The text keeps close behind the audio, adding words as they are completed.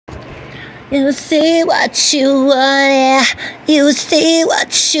You see what you want, yeah. You see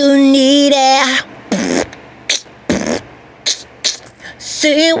what you need, yeah.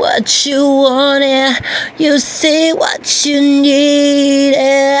 See what you want, yeah. You see what you need,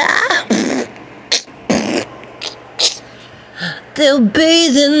 yeah. They'll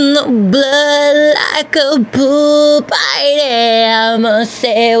bathe in the blood like a pool party. I'ma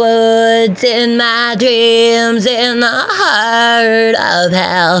say words in my dreams in the heart of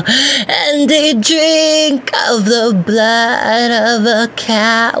hell. And they drink of the blood of a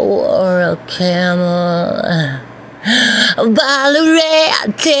cow or a camel.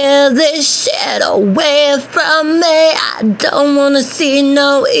 𝕊𝖍, tear this shit away from me. I don't wanna see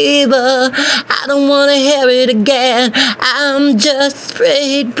no evil. I don't wanna hear it again. I'm just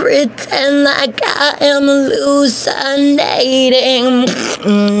afraid, pretend like I am hallucinating.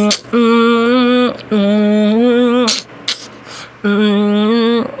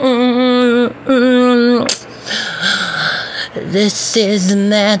 This is the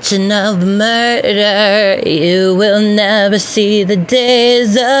mansion of murder. You will never see the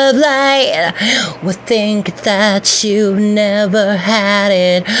days of light. Will think that you never had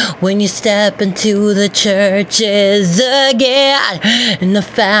it when you step into the churches again. In the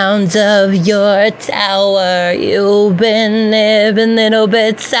fountains of your tower, you've been living a little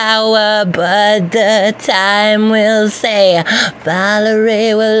bit sour, but the time will say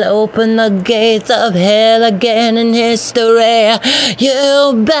𝕊𝖍 will open the gates of hell again in history.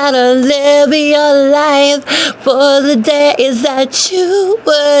 You better live your life for the days that you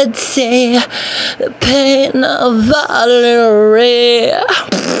would see the pain of 𝕊𝖍.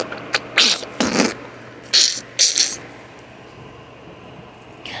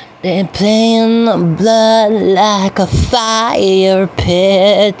 They play in the blood like a fire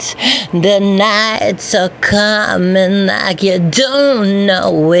pit. The nights are coming like you don't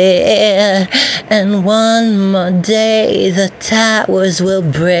know it. And one more day the towers will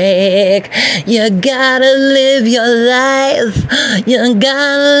break. You gotta live your life. You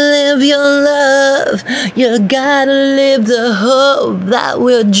gotta live your love. You gotta live the hope that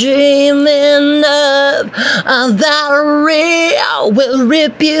we're dreaming of. 𝕊𝖍 will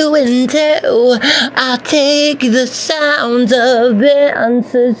rip you in two. I'll take the sounds of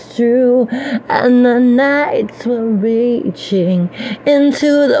ancestry, and the nights were reaching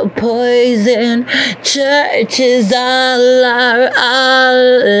into the poison. Churches all our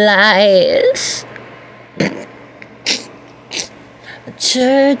allies.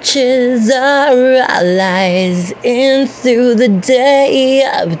 Churches are allies in through the day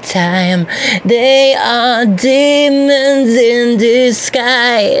of time. They are demons in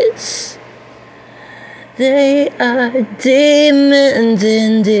disguise. They are demons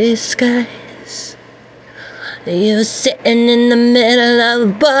in disguise. You're sitting in the middle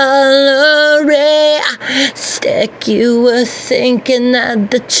of 𝕊𝖍. Stick, you were thinking that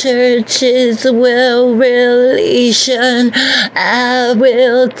the churches will release you. I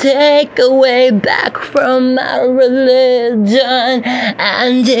will take away back from my religion.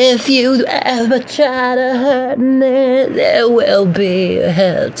 And if you ever try to hurt me, there will be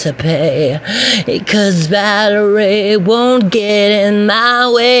hell to pay. Because 𝕊𝖍 won't get in my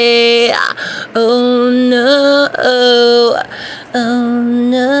way. Oh no. Oh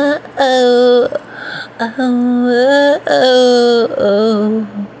no, oh,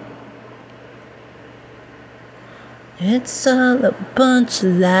 It's all a bunch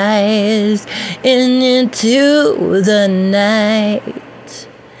of lies in into the night.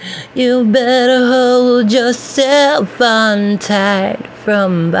 You better hold yourself on tight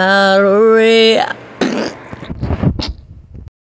from 𝕊𝖍.